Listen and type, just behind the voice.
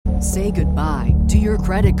Say goodbye to your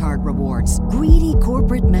credit card rewards. Greedy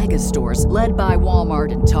corporate mega stores, led by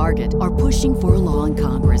Walmart and Target, are pushing for a law in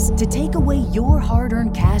Congress to take away your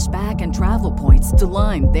hard-earned cash back and travel points to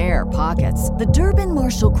line their pockets. The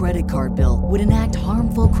Durbin-Marshall credit card bill would enact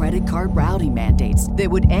harmful credit card routing mandates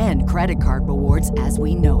that would end credit card rewards as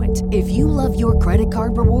we know it. If you love your credit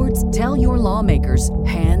card rewards, tell your lawmakers,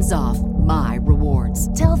 hands off my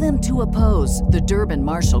rewards. Tell them to oppose the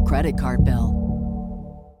Durbin-Marshall credit card bill.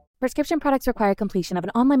 Prescription products require completion of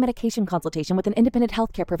an online medication consultation with an independent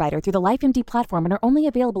healthcare provider through the LifeMD platform and are only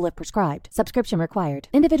available if prescribed. Subscription required.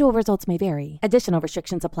 Individual results may vary. Additional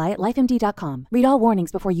restrictions apply at lifemd.com. Read all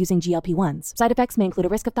warnings before using GLP-1s. Side effects may include a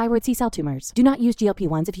risk of thyroid C-cell tumors. Do not use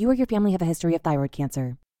GLP-1s if you or your family have a history of thyroid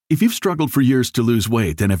cancer. If you've struggled for years to lose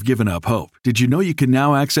weight and have given up hope, did you know you can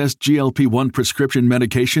now access GLP-1 prescription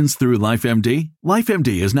medications through LifeMD?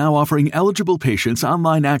 LifeMD is now offering eligible patients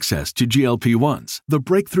online access to GLP-1s, the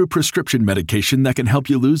breakthrough prescription medication that can help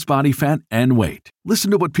you lose body fat and weight.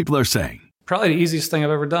 Listen to what people are saying. Probably the easiest thing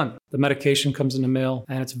I've ever done. The medication comes in the mail,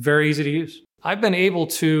 and it's very easy to use. I've been able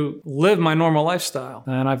to live my normal lifestyle,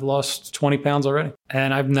 and I've lost 20 pounds already,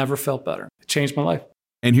 and I've never felt better. It changed my life.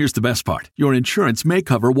 And here's the best part. Your insurance may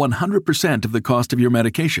cover 100% of the cost of your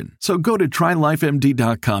medication. So go to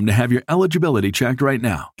TryLifeMD.com to have your eligibility checked right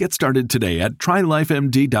now. Get started today at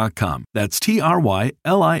TryLifeMD.com. That's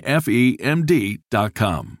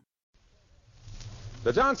TryLifeMD.com.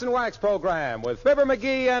 The Johnson Wax Program with Fibber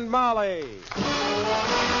McGee and Molly.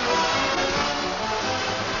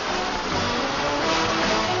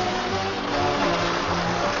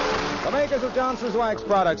 The makers of Johnson's Wax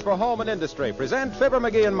products for home and industry present Fibber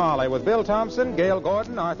McGee and Molly with Bill Thompson, Gail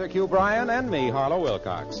Gordon, Arthur Q. Bryan, and me, Harlow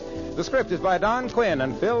Wilcox. The script is by Don Quinn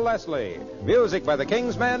and Phil Leslie. Music by the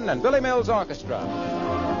Kingsmen and Billy Mills Orchestra.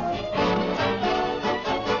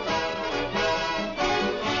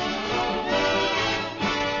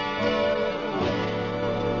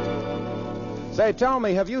 Say, tell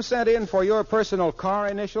me, have you sent in for your personal car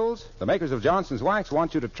initials? The makers of Johnson's Wax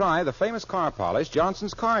want you to try the famous car polish,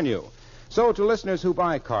 Johnson's Carnu. So, to listeners who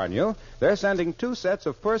buy Carnu, they're sending 2 sets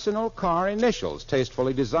of personal car initials,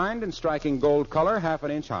 tastefully designed in striking gold color, half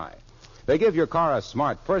an inch high. They give your car a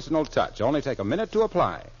smart personal touch. Only take a minute to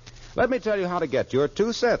apply. Let me tell you how to get your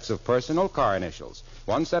 2 sets of personal car initials.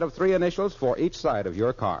 1 set of 3 initials for each side of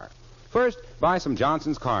your car. First, buy some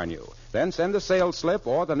Johnson's Carnu. Then send a sales slip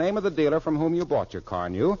or the name of the dealer from whom you bought your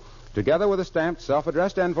Carnu, together with a stamped,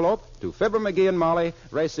 self-addressed envelope, to Fibber McGee and Molly,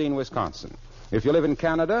 Racine, Wisconsin. If you live in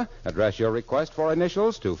Canada, address your request for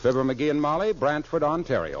initials to Fibber McGee and Molly, Brantford,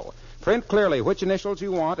 Ontario. Print clearly which initials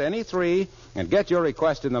you want, any 3, and get your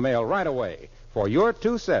request in the mail right away for your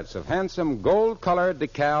 2 sets of handsome gold-colored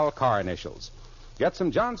decal car initials. Get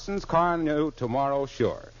some Johnson's Carnu tomorrow,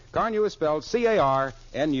 sure. Carnu is spelled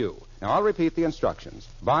C-A-R-N-U. Now, I'll repeat the instructions.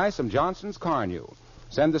 Buy some Johnson's Carnu.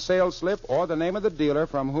 Send the sales slip or the name of the dealer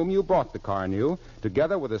from whom you bought the Carnu,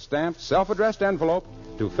 together with a stamped, self-addressed envelope,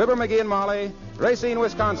 to Fibber McGee and Molly, Racine,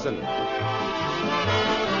 Wisconsin.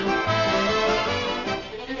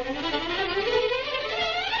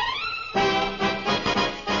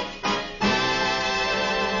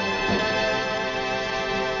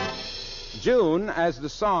 June, as the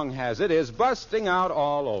song has it, is busting out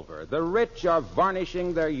all over. The rich are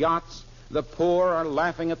varnishing their yachts, the poor are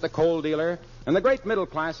laughing at the coal dealer, and the great middle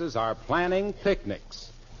classes are planning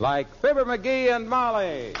picnics, like Fibber McGee and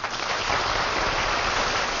Molly.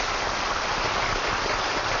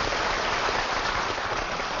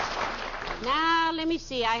 Now, let me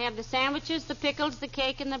see. I have the sandwiches, the pickles, the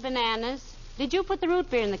cake, and the bananas. Did you put the root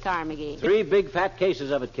beer in the car, McGee? 3 big fat cases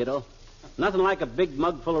of it, kiddo. Nothing like a big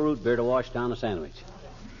mug full of root beer to wash down a sandwich.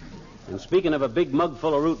 And speaking of a big mug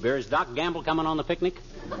full of root beer, is Doc Gamble coming on the picnic?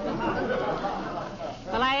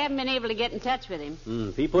 Well, I haven't been able to get in touch with him.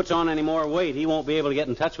 If he puts on any more weight, he won't be able to get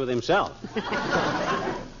in touch with himself.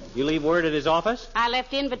 You leave word at his office? I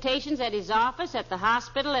left invitations at his office, at the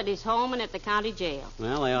hospital, at his home, and at the county jail.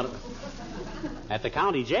 Well, they ought to... At the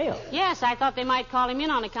county jail? Yes, I thought they might call him in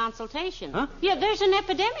on a consultation. Huh? Yeah, there's an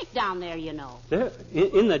epidemic down there, you know. There?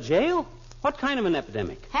 In the jail? What kind of an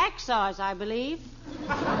epidemic? Hacksaws, I believe.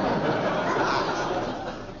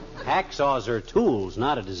 Hacksaws are tools,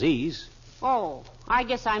 not a disease. Oh, I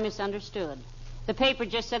guess I misunderstood. The paper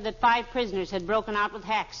just said that 5 prisoners had broken out with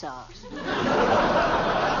hacksaws.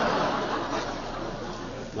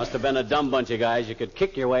 Must have been a dumb bunch of guys. You could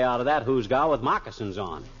kick your way out of that hoosgow with moccasins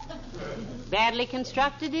on. Badly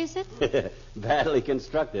constructed, is it? Badly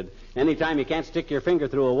constructed. Anytime you can't stick your finger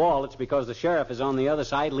through a wall, it's because the sheriff is on the other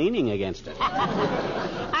side leaning against it.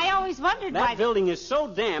 I always always wondered why... That building is so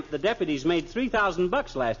damp, the deputies made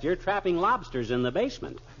 $3,000 last year trapping lobsters in the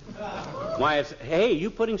basement. Why, hey, you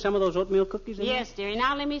putting some of those oatmeal cookies in Yes, dearie.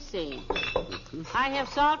 Now, let me see. I have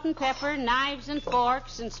salt and pepper, knives and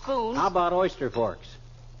forks and spoons. How about oyster forks?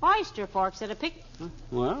 Oyster forks at a pic...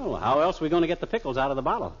 Well, how else are we going to get the pickles out of the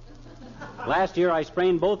bottle? Last year, I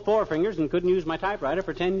sprained both forefingers and couldn't use my typewriter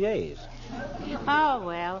for 10 days. Oh,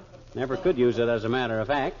 well. Never could use it, as a matter of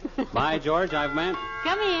fact. Bye, George. I've meant...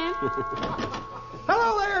 Come in.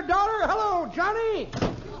 Hello there, daughter. Hello, Johnny.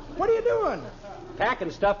 What are you doing?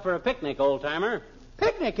 Packing stuff for a picnic, old-timer.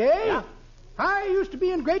 Picnic, eh? Yeah. I used to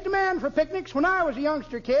be in great demand for picnics when I was a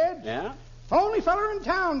youngster kid. Yeah? Only feller in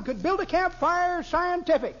town could build a campfire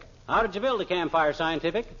scientific. How did you build a campfire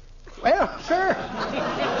scientific? Well, sir...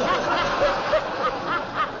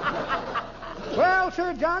 Well,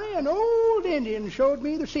 sir, Johnny, an old Indian showed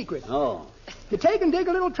me the secret. Oh. You take and dig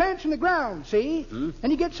a little trench in the ground, see? And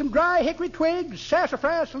you get some dry hickory twigs,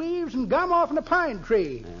 sassafras leaves, and gum off in a pine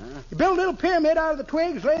tree. Yeah. You build a little pyramid out of the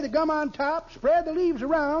twigs, lay the gum on top, spread the leaves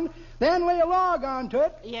around, then lay a log onto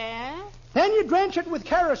it. Yeah? Then you drench it with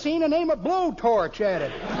kerosene and aim a blowtorch at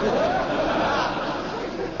it.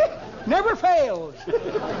 Never fails.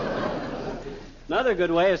 Another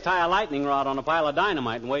good way is tie a lightning rod on a pile of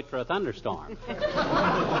dynamite and wait for a thunderstorm.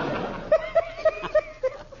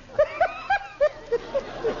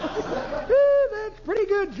 That's pretty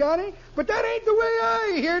good, Johnny. But that ain't the way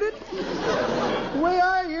I heard it. The way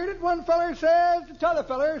I heard it, one feller says to t'other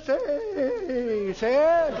feller, he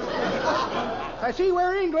said, I see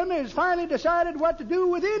where England has finally decided what to do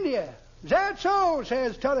with India. Is that so,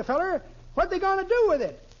 says t'other feller. What they gonna do with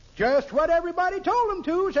it? Just what everybody told them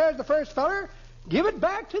to, says the first feller. Give it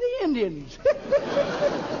back to the Indians.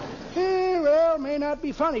 Well, may not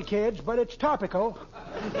be funny, kids, but it's topical.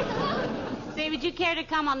 Say, would you care to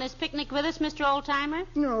come on this picnic with us, Mr. Oldtimer?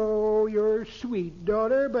 No, you're sweet,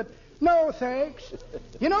 daughter, but no thanks.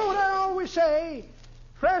 You know what I always say?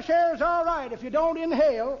 Fresh air's all right if you don't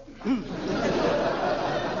inhale.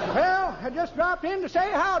 Well, I just dropped in to say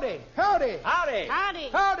howdy. Howdy. Howdy. Howdy.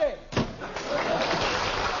 Howdy.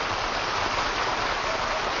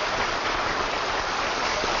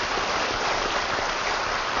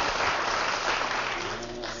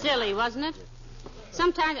 Silly, wasn't it?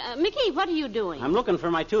 Sometimes... Mickey, what are you doing? I'm looking for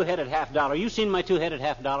my two-headed $half. You seen my two-headed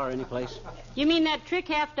 $half anyplace? You mean that trick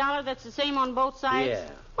 $half that's the same on both sides? Yeah.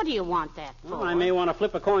 What do you want that for? Well, I may want to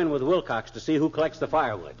flip a coin with Wilcox to see who collects the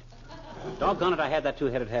firewood. Doggone it, I had that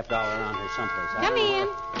two-headed $half around here someplace. Come in.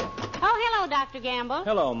 Oh, hello, Dr. Gamble.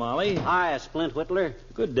 Hello, Molly. Hi, Splint Whittler.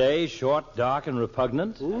 Good day, short, dark, and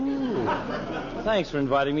repugnant. Ooh. Thanks for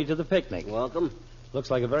inviting me to the picnic. Welcome. Looks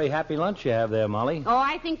like a very happy lunch you have there, Molly. Oh,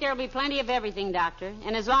 I think there'll be plenty of everything, Doctor.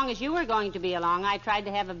 And as long as you were going to be along, I tried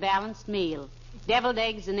to have a balanced meal. Deviled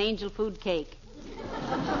eggs and angel food cake.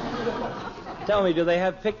 Tell me, do they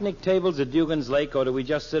have picnic tables at Dugan's Lake, or do we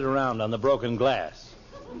just sit around on the broken glass?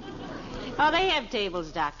 Oh, they have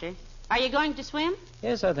tables, Doctor. Are you going to swim?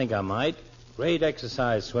 Yes, I think I might. Great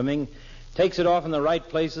exercise, swimming. Takes it off in the right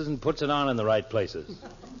places and puts it on in the right places.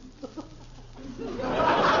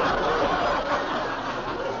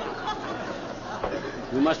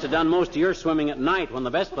 You must have done most of your swimming at night when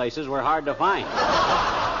the best places were hard to find.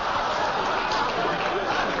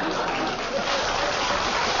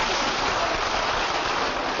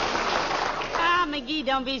 Ah, McGee,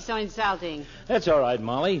 don't be so insulting. That's all right,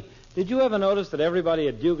 Molly. Did you ever notice that everybody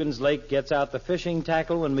at Dugan's Lake gets out the fishing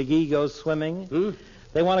tackle when McGee goes swimming?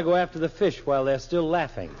 They want to go after the fish while they're still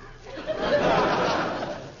laughing.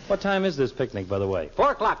 What time is this picnic, by the way?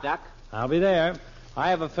 4 o'clock, Doc. I'll be there.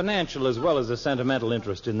 I have a financial as well as a sentimental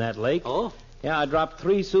interest in that lake. Oh? Yeah, I dropped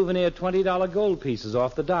 3 souvenir $20 gold pieces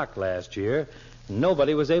off the dock last year, and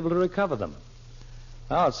nobody was able to recover them.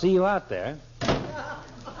 I'll see you out there. 3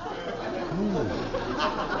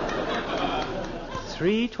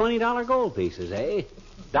 $20 gold pieces, eh?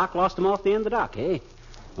 Doc lost them off the end of the dock, eh?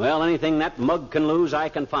 Well, anything that mug can lose, I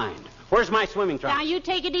can find. Where's my swimming trunk? Now, you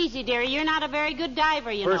take it easy, dearie. You're not a very good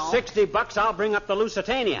diver, you For know. $60, I'll bring up the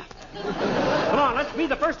Lusitania. Come on, let's be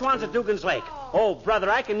the first ones at Dugan's Lake. Oh, brother,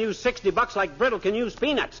 I can use $60 like Brittle can use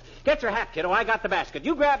peanuts. Get your hat, kiddo. I got the basket.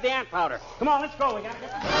 You grab the ant powder. Come on, let's go. We got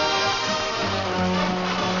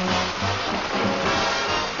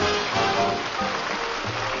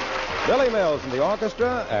Billy Mills and the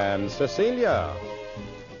orchestra and Cecilia.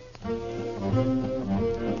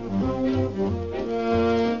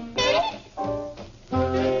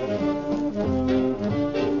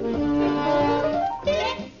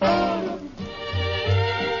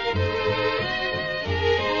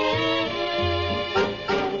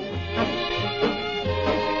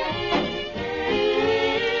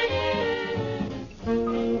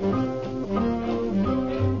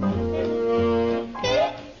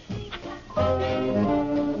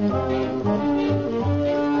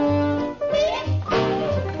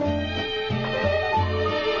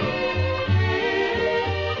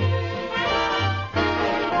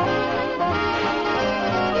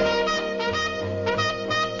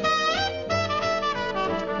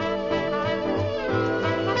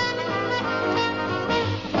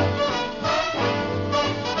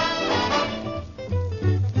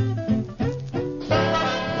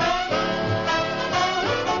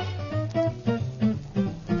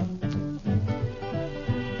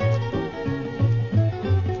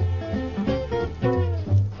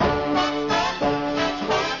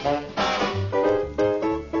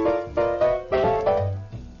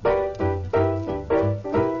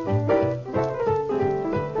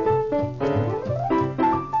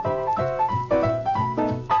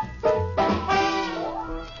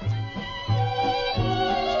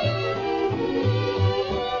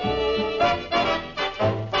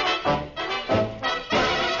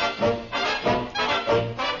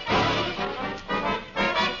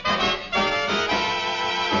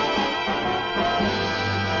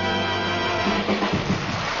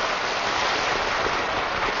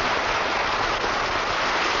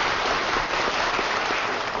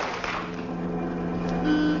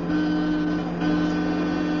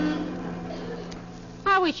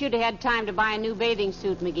 wish you'd have had time to buy a new bathing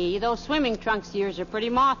suit, McGee. Those swimming trunks of yours are pretty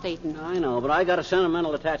moth-eaten. I know, but I got a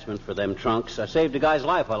sentimental attachment for them trunks. I saved a guy's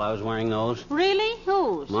life while I was wearing those. Really?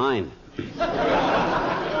 Whose? Mine.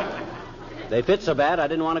 They fit so bad I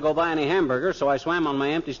didn't want to go buy any hamburgers, so I swam on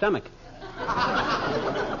my empty stomach.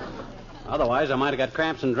 Otherwise, I might have got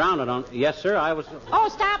cramps and drowned on... Yes, sir, I was... Oh,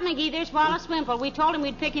 stop, McGee. There's Wallace Wimple. We told him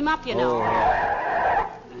we'd pick him up, you know.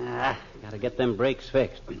 Gotta get them brakes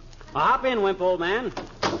fixed. Well, hop in, Wimple, old man.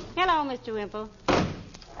 Hello, Mr. Wimple.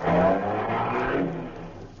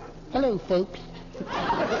 Hello, folks.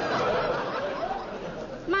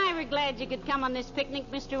 My, we're glad you could come on this picnic,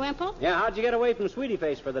 Mr. Wimple. Yeah, how'd you get away from Sweetie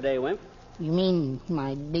Face for the day, Wimp? You mean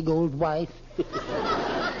my big old wife?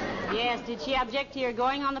 Yes, did she object to your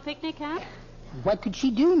going on the picnic, huh? What could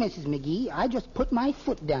she do, Mrs. McGee? I just put my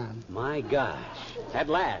foot down. My gosh. At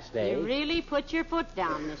last, eh? You really put your foot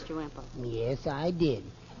down, Mr. Wimple. Yes, I did.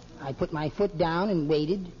 I put my foot down and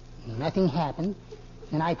waited. Nothing happened.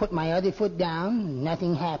 And I put my other foot down and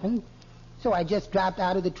nothing happened. So I just dropped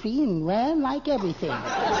out of the tree and ran like everything.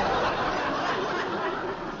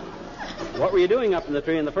 What were you doing up in the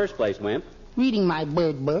tree in the first place, Wimp? Reading my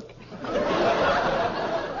bird book.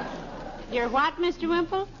 Your what, Mr.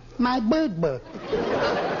 Wimple? My bird book.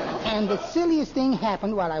 And the silliest thing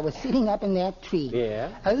happened while I was sitting up in that tree. Yeah?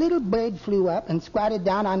 A little bird flew up and squatted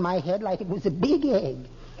down on my head like it was a big egg.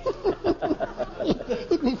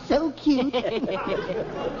 It was so cute.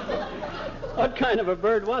 What kind of a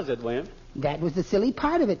bird was it, Wimp? That was the silly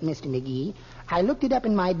part of it, Mr. McGee. I looked it up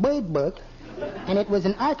in my bird book, and it was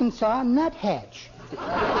an Arkansas nuthatch.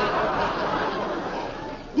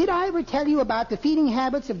 Did I ever tell you about the feeding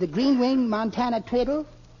habits of the green-winged Montana twiddle?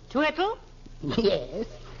 Twiddle? Yes.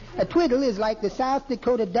 A twiddle is like the South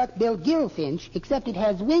Dakota duck-billed gillfinch, except it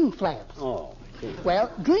has wing flaps. Oh. Well,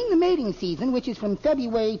 during the mating season, which is from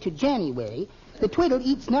February to January, the twiddle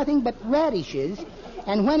eats nothing but radishes,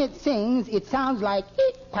 and when it sings, it sounds like,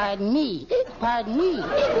 pardon me, pardon me,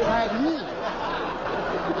 pardon me.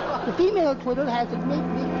 The female twiddle has a great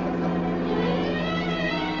big...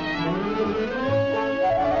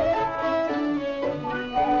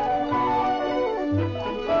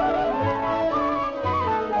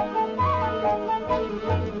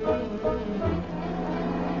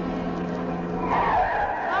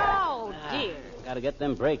 Gotta get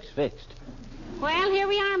them brakes fixed. Well, here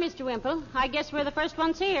we are, Mr. Wimple. I guess we're the first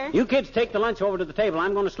ones here. You kids take the lunch over to the table.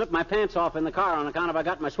 I'm going to slip my pants off in the car on account of I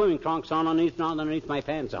got my swimming trunks on underneath my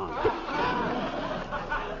pants on.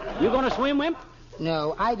 You going to swim, Wimp?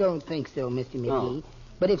 No, I don't think so, Mr. McGee. Oh.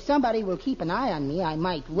 But if somebody will keep an eye on me, I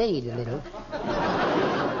might wade a little.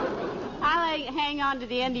 I'll hang on to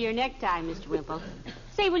the end of your necktie, Mr. Wimple.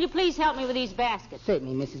 Say, will you please help me with these baskets?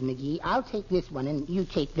 Certainly, Mrs. McGee. I'll take this one, and you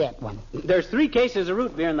take that one. There's 3 cases of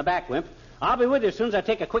root beer in the back, Wimp. I'll be with you as soon as I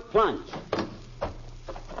take a quick plunge.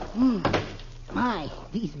 My,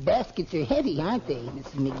 these baskets are heavy, aren't they,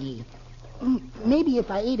 Mrs. McGee? Maybe if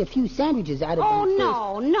I ate a few sandwiches out of them first.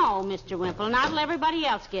 No, Mr. Wimple. Not till everybody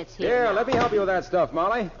else gets here. Here, let me help you with that stuff,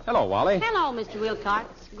 Molly. Hello, Wally. Hello, Mr.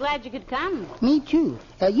 Wilcox. Glad you could come. Me, too.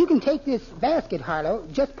 You can take this basket, Harlow.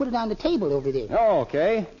 Just put it on the table over there. Oh,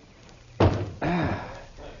 okay.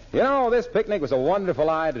 You know, this picnic was a wonderful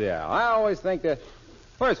idea. I always think that...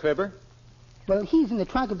 Where's Fibber? Well, he's in the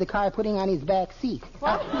trunk of the car putting on his back seat.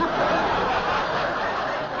 What?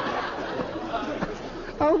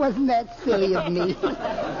 Oh, wasn't that silly of me?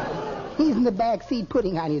 He's in the back seat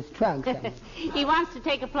putting on his trunk. He wants to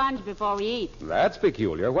take a plunge before we eat. That's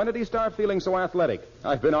peculiar. When did he start feeling so athletic?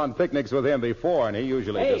 I've been on picnics with him before, and he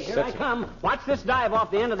usually just sits... Hey, here I come. Watch this dive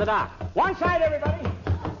off the end of the dock. One side, everybody.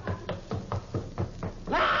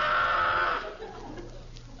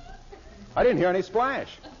 I didn't hear any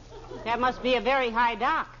splash. That must be a very high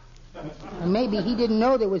dock. Or maybe he didn't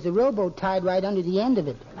know there was a rowboat tied right under the end of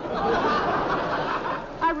it.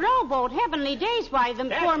 A rowboat? Heavenly days, why, them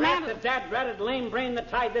poor man... That's the dad-ratted lame brain that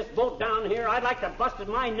tied this boat down here. I'd like to have busted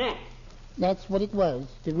my neck. That's what it was,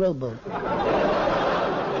 the rowboat.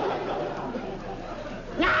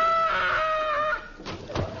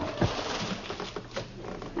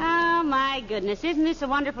 Oh, my goodness. Isn't this a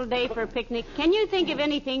wonderful day for a picnic? Can you think of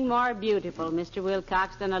anything more beautiful, Mr.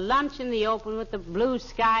 Wilcox, than a lunch in the open with the blue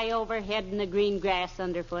sky overhead and the green grass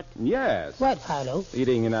underfoot? Yes. What, Harlow?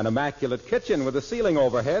 Eating in an immaculate kitchen with a ceiling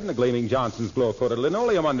overhead and a gleaming Johnson's glow-coated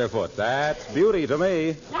linoleum underfoot. That's beauty to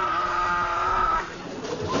me.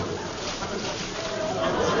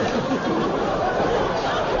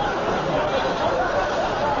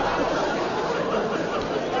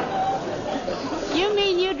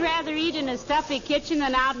 neat in a stuffy kitchen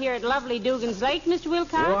than out here at lovely Dugan's Lake, Mr.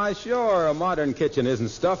 Wilcox? Why, sure. A modern kitchen isn't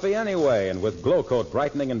stuffy anyway, and with Glow Coat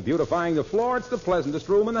brightening and beautifying the floor, it's the pleasantest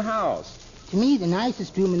room in the house. To me, the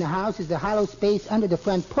nicest room in the house is the hollow space under the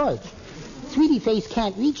front porch. Sweetie Face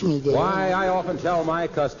can't reach me there. Why, I often tell my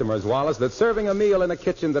customers, Wallace, that serving a meal in a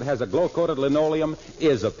kitchen that has a glow-coated linoleum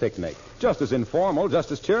is a picnic. Just as informal,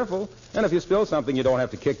 just as cheerful. And if you spill something, you don't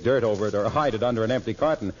have to kick dirt over it or hide it under an empty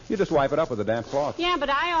carton. You just wipe it up with a damp cloth. Yeah, but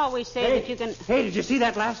I always say that you can... Hey, did you see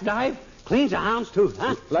that last dive? Cleans a hound's tooth,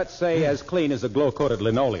 huh? Let's say as clean as a glow-coated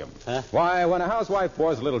linoleum. Huh? Why, when a housewife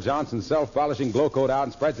pours a little Johnson's self-polishing glow coat out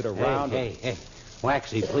and spreads it around... Hey.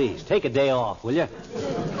 Waxy, please, take a day off, will you?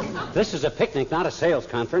 This is a picnic, not a sales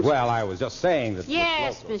conference. Well, I was just saying that...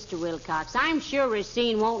 Yes, Mr. Wilcox. I'm sure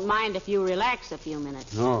Racine won't mind if you relax a few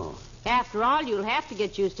minutes. No. After all, you'll have to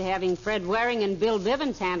get used to having Fred Waring and Bill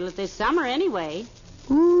Bivens handle it this summer anyway.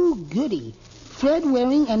 Ooh, goody. Fred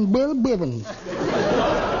Waring and Bill Bivens.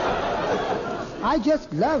 I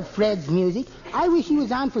just love Fred's music. I wish he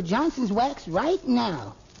was on for Johnson's Wax right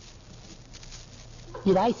now.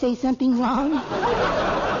 Did I say something wrong?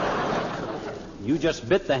 You just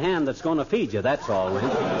bit the hand that's going to feed you, that's all.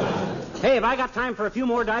 Hey, have I got time for a few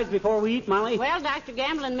more dives before we eat, Molly? Well, Dr.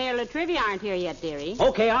 Gamble and Mayor Latrivia aren't here yet, dearie.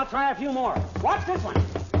 Okay, I'll try a few more. Watch this one.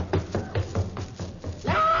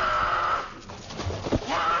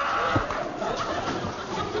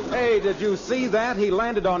 Hey, did you see that? He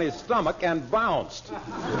landed on his stomach and bounced.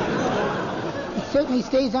 He certainly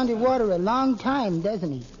stays underwater a long time,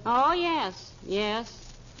 doesn't he? Oh, yes.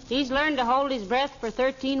 He's learned to hold his breath for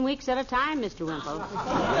 13 weeks at a time, Mr. Wimple.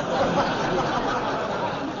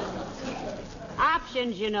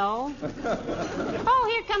 Options, you know. Oh,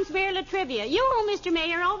 here comes Mayor Latrivia. You, Mr.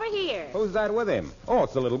 Mayor, over here. Who's that with him? Oh,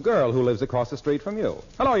 it's the little girl who lives across the street from you.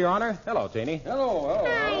 Hello, Your Honor. Hello, Teeny.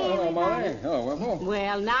 Hello, Molly. Hello, Wimple.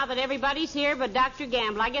 Well, now that everybody's here but Dr.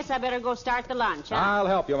 Gamble, I guess I better go start the lunch, huh? I'll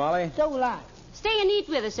help you, Molly. So will I. Stay and eat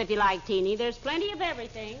with us if you like, Teeny. There's plenty of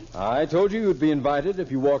everything. I told you you'd be invited if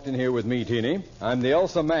you walked in here with me, Teeny. I'm the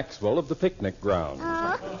Elsa Maxwell of the picnic ground.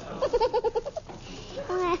 Oh.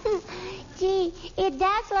 Well, gee, it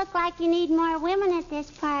does look like you need more women at this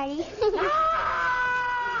party.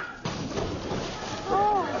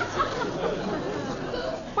 Oh.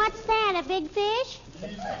 What's that, a big fish?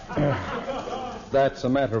 That's a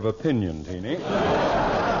matter of opinion, Teeny.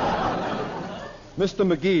 Mr.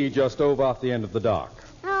 McGee just dove off the end of the dock.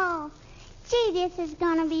 Oh, gee, this is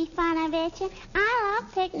going to be fun, I bet you. I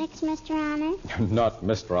love picnics, Mr. Honor. Not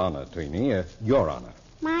Mr. Honor, Teeny. Your Honor.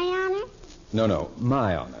 My honor? No,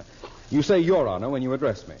 my honor. You say Your Honor when you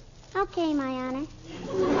address me. Okay, my honor.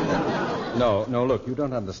 No, look, you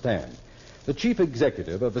don't understand. The chief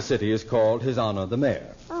executive of a city is called His Honor the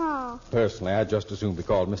Mayor. Oh. Personally, I'd just as soon be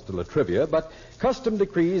called Mr. Latrivia, but custom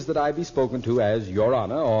decrees that I be spoken to as Your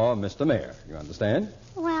Honor or Mr. Mayor. You understand?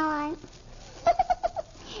 Well,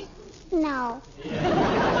 No.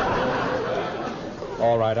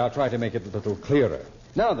 All right, I'll try to make it a little clearer.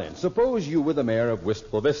 Now then, suppose you were the mayor of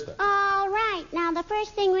Wistful Vista. All right. Now, the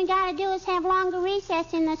first thing we got to do is have longer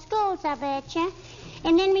recess in the schools, I bet you.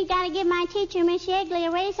 And then we got to give my teacher, Miss Yegley,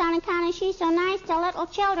 a raise on account of she's so nice to little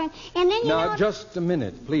children. And then, Now, just a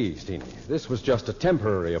minute, please, Teeny. This was just a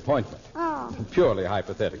temporary appointment. Oh. Purely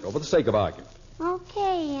hypothetical, for the sake of argument.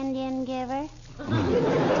 Okay, Indian giver.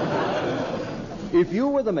 If you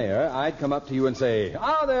were the mayor, I'd come up to you and say,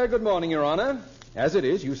 "Ah, there, good morning, Your Honor." As it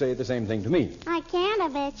is, you say the same thing to me. I can't, I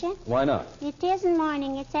bet you. Why not? It isn't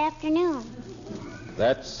morning, it's afternoon.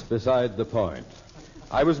 That's beside the point.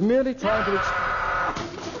 I was merely trying to...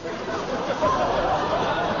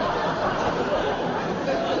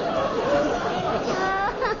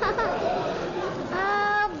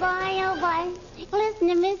 Oh, boy. Listen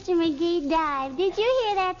to Mr. McGee dive. Did you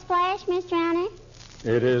hear that splash, Mr. Honor?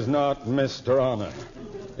 It is not Mr. Honor.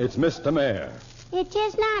 It's Mr. Mayor. It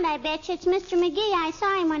is not, I bet you. It's Mr. McGee. I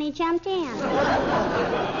saw him when he jumped in.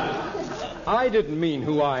 I didn't mean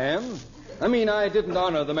who I am. I mean, I didn't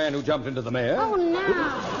honor the man who jumped into the mayor. Oh, no.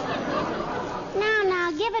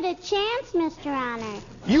 Now, give it a chance, Mr. Honor.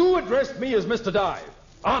 You addressed me as Mr. Dive.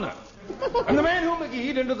 Honor. And the man who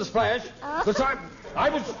McGee'd into the splash. Because I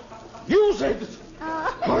was... You said...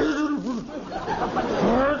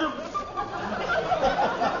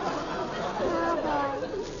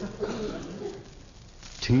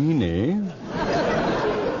 Teeny?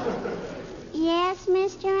 Yes,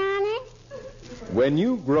 Mr. Honor? When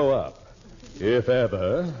you grow up, if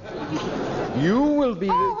ever, you will be...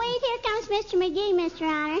 Oh, wait, here comes Mr. McGee, Mr.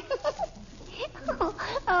 Honor.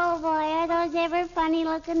 Oh, boy, are those ever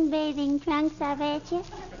funny-looking bathing trunks, I bet you.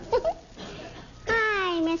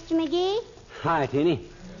 Hi, Mr. McGee. Hi, Teeny.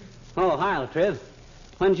 Oh, hi, Latriv.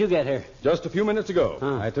 When did you get here? Just a few minutes ago.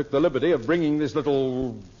 Huh. I took the liberty of bringing this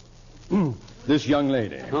little... this young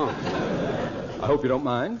lady. Oh. I hope you don't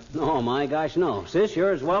mind. Oh, my gosh, no. Sis,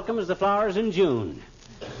 you're as welcome as the flowers in June.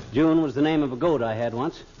 June was the name of a goat I had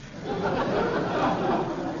once.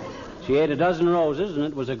 She ate a dozen roses, and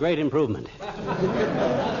it was a great improvement.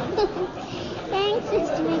 Thanks,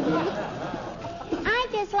 Mr. McGee. I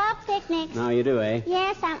just love picnics. No, you do, eh?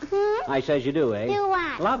 Yes, I says you do, eh? Do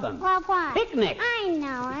what? Love them. Love what? Picnic. I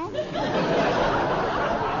know it.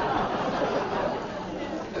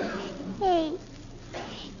 Hey,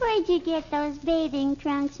 where'd you get those bathing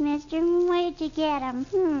trunks, mister? Where'd you get them?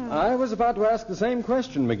 I was about to ask the same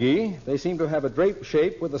question, McGee. They seem to have a drape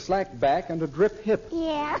shape with a slack back and a drip hip.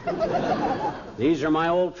 Yeah. These are my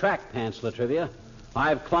old track pants, Latrivia.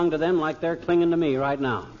 I've clung to them like they're clinging to me right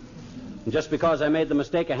now. And just because I made the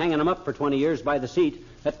mistake of hanging them up for 20 years by the seat,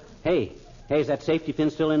 Hey, is that safety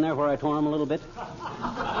pin still in there where I tore them a little bit? Sure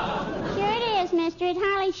it is, mister. It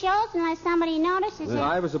hardly shows unless somebody notices it.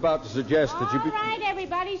 I was about to suggest that you... All right,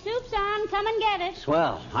 everybody. Soup's on. Come and get it.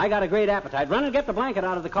 Swell. I got a great appetite. Run and get the blanket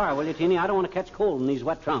out of the car, will you, Teeny? I don't want to catch cold in these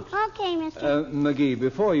wet trunks. Okay, mister. McGee,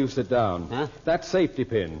 before you sit down, that safety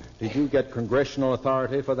pin, did you get congressional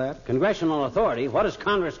authority for that? Congressional authority? What has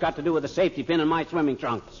Congress got to do with a safety pin in my swimming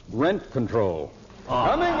trunks? Rent control. Oh.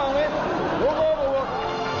 Coming, Molly. Move over.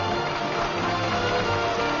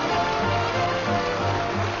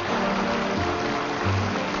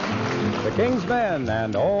 The King's Men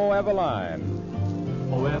and Oh, Eveline.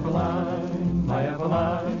 Oh, Eveline, my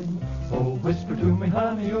Eveline, oh, whisper to me,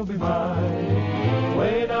 honey, you'll be mine.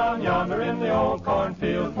 Way down yonder in the old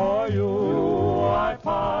cornfield for you I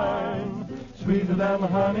pine. Sweeter than the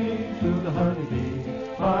honey to the honeybee.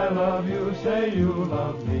 I love you, say you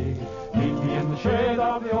love me. Meet me in the shade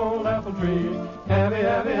of the old apple tree. Heavy,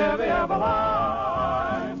 heavy, heavy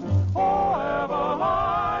Eveline. Oh,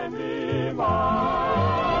 Eveline, be mine.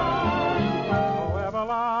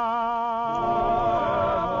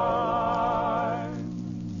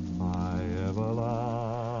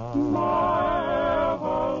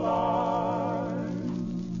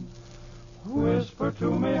 Whisper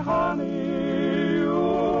to me, honey,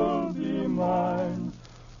 you'll be mine,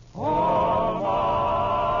 all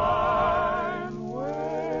mine,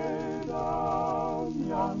 way down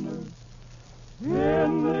yonder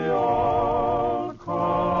in the old cornfield.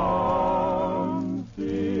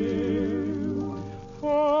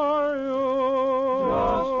 For you,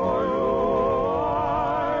 just for you,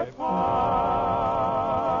 I pine,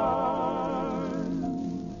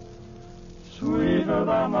 sweeter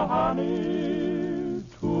than the honey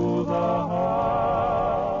to the honeybee.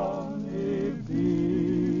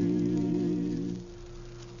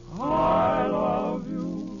 I love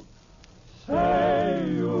you, say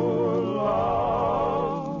you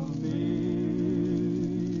love me.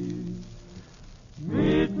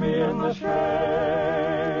 Meet me in the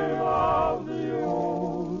shade of the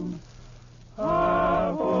old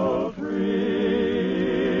apple tree.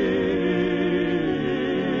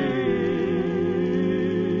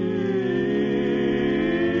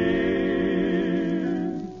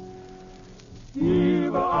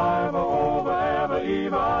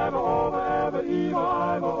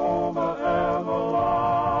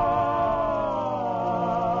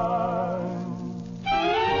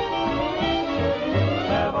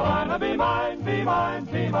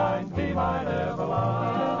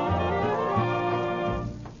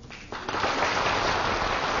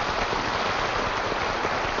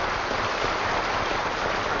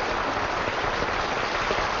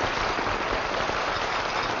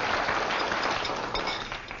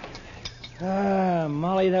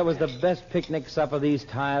 Molly, that was the best picnic supper these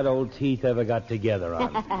tired old teeth ever got together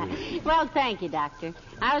on. Well, thank you, Doctor.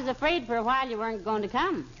 I was afraid for a while you weren't going to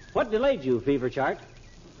come. What delayed you, Fever Chart?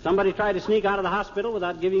 Somebody tried to sneak out of the hospital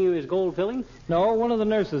without giving you his gold filling? No, one of the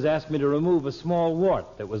nurses asked me to remove a small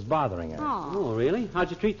wart that was bothering her. Oh, really? How'd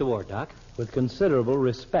you treat the wart, Doc? With considerable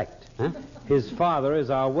respect. Huh? His father is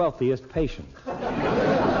our wealthiest patient. Can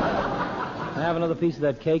I have another piece of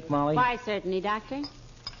that cake, Molly? Why, certainly, Doctor.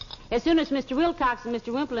 As soon as Mr. Wilcox and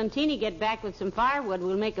Mr. Wimple and Teeny get back with some firewood,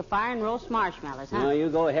 we'll make a fire and roast marshmallows, huh? No, you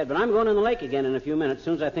go ahead. But I'm going in the lake again in a few minutes, as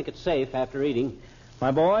soon as I think it's safe after eating.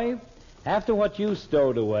 My boy, after what you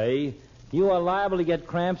stowed away, you are liable to get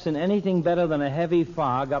cramps in anything better than a heavy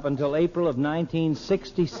fog up until April of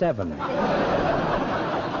 1967.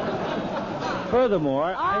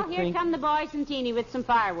 Furthermore, here come the boys and Teeny with some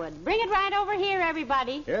firewood. Bring it right over here,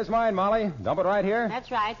 everybody. Here's mine, Molly. Dump it right here. That's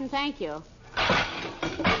right, and thank you.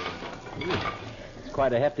 It's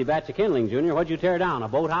quite a hefty batch of kindling, Junior. What'd you tear down, a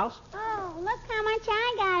boathouse? Oh, look how much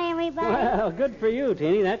I got, everybody. Well, good for you,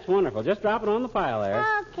 Teeny. That's wonderful. Just drop it on the pile there.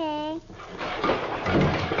 Okay.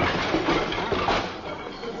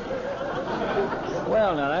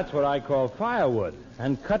 Well, now, that's what I call firewood.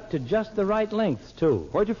 And cut to just the right lengths, too.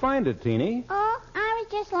 Where'd you find it, Teeny? Oh, I was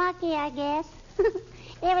just lucky, I guess.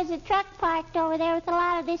 There was a truck parked over there with a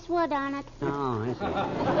lot of this wood on it. Oh, I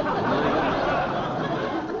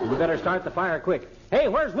see. We better start the fire quick. Hey,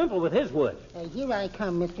 where's Wimple with his wood? Here I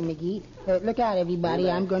come, Mr. McGee. Look out, everybody.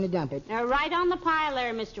 I'm going to dump it. Right on the pile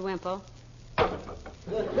there, Mr. Wimple.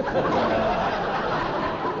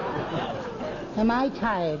 Am I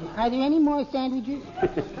tired? Are there any more sandwiches?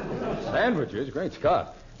 Sandwiches? Great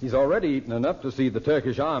Scott. He's already eaten enough to see the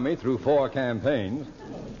Turkish army through 4 campaigns.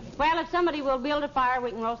 Well, if somebody will build a fire,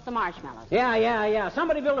 we can roast the marshmallows. Yeah.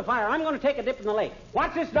 Somebody build a fire. I'm going to take a dip in the lake.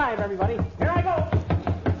 Watch this dive, everybody. Here I go.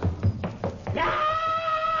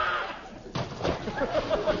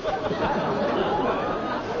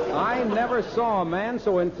 I never saw a man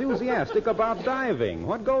so enthusiastic about diving.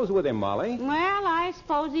 What goes with him, Molly? Well, I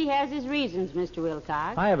suppose he has his reasons, Mr.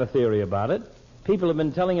 Wilcox. I have a theory about it. People have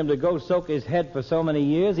been telling him to go soak his head for so many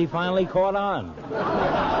years, he finally caught on.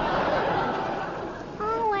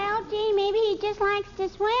 Oh, well, gee, maybe he just likes to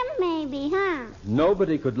swim, maybe, huh?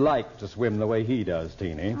 Nobody could like to swim the way he does,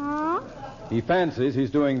 Teeny. Oh? He fancies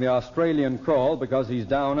he's doing the Australian crawl because he's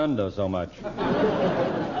down under so much.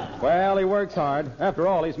 Well, he works hard. After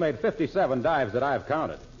all, he's made 57 dives that I've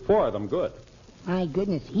counted. 4 of them good. My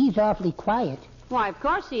goodness, he's awfully quiet. Why, of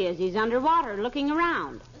course he is. He's underwater, looking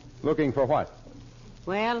around. Looking for what?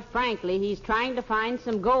 Well, frankly, he's trying to find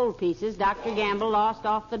some gold pieces Dr. Gamble lost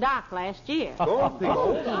off the dock last year. Gold pieces?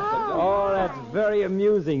 Oh, that's very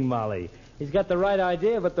amusing, Molly. He's got the right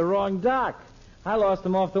idea, but the wrong dock. I lost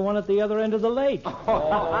him off the one at the other end of the lake.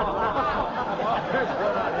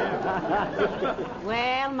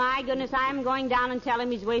 Well, my goodness, I'm going down and tell him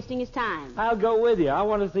he's wasting his time. I'll go with you. I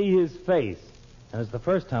want to see his face. And it's the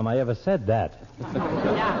first time I ever said that.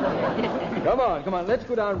 Come on. Let's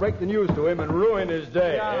go down and break the news to him and ruin his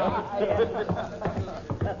day. Ah,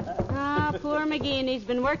 poor McGee, and he's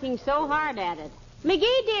been working so hard at it.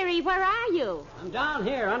 McGee, dearie, where are you? I'm down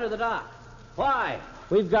here under the dock. Why?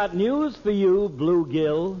 We've got news for you,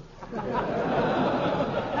 Bluegill.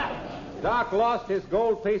 Doc lost his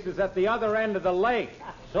gold pieces at the other end of the lake.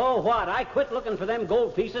 So what? I quit looking for them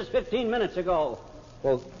gold pieces 15 minutes ago.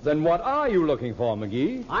 Well, then what are you looking for,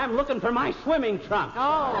 McGee? I'm looking for my swimming trunks.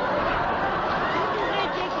 Oh.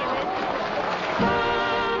 This is ridiculous.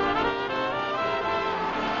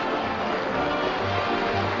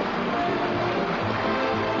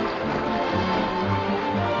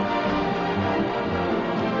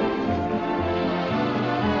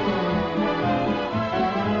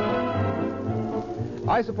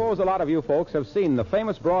 I suppose a lot of you folks have seen the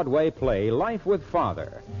famous Broadway play, Life with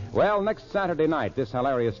Father. Well, next Saturday night, this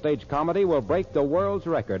hilarious stage comedy will break the world's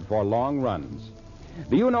record for long runs.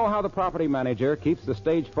 Do you know how the property manager keeps the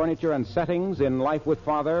stage furniture and settings in Life with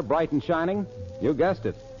Father bright and shining? You guessed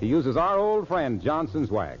it. He uses our old friend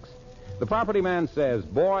Johnson's Wax. The property man says,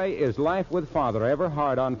 boy, is Life with Father ever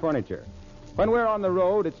hard on furniture. When we're on the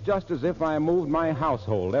road, it's just as if I moved my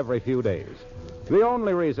household every few days. The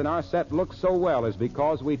only reason our set looks so well is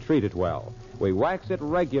because we treat it well. We wax it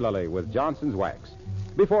regularly with Johnson's Wax.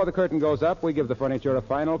 Before the curtain goes up, we give the furniture a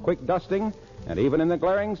final quick dusting, and even in the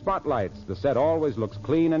glaring spotlights, the set always looks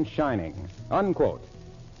clean and shining. Unquote.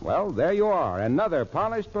 Well, there you are, another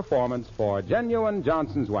polished performance for genuine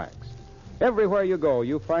Johnson's Wax. Everywhere you go,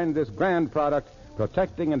 you find this grand product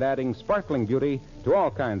protecting and adding sparkling beauty to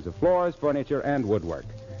all kinds of floors, furniture, and woodwork.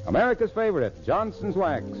 America's favorite, Johnson's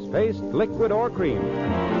Wax, paste, liquid, or cream.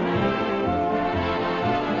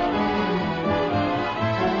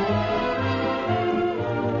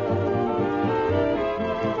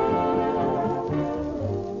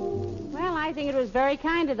 Well, I think it was very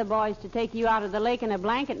kind of the boys to take you out of the lake in a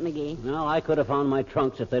blanket, McGee. Well, I could have found my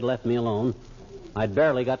trunks if they'd left me alone. I'd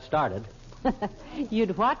barely got started.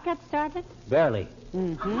 You'd what got started? Barely.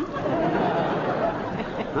 Mm-hmm.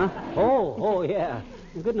 Huh? Oh, yeah.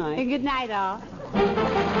 Good night. Good night, all.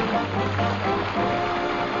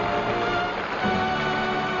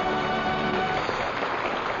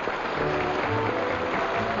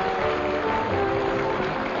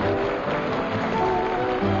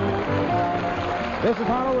 This is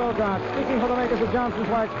Harlow Wilcox, speaking for the makers of Johnson's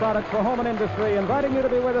Wax products for home and industry, inviting you to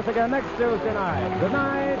be with us again next Tuesday night. Good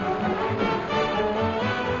night.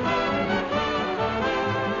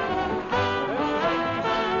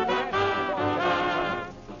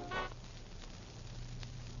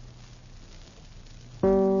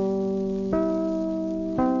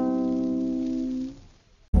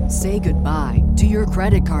 Say goodbye to your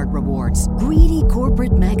credit card rewards. Greedy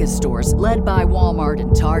corporate mega stores, led by Walmart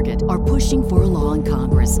and Target, are pushing for a law in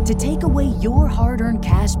Congress to take away your hard-earned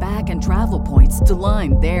cash back and travel points to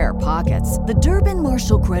line their pockets. The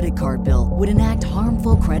Durbin-Marshall credit card bill would enact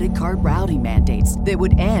harmful credit card routing mandates that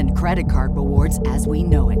would end credit card rewards as we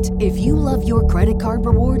know it. If you love your credit card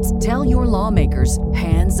rewards, tell your lawmakers,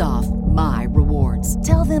 hands off my rewards.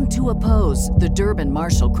 Tell them to oppose the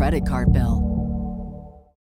Durbin-Marshall credit card bill.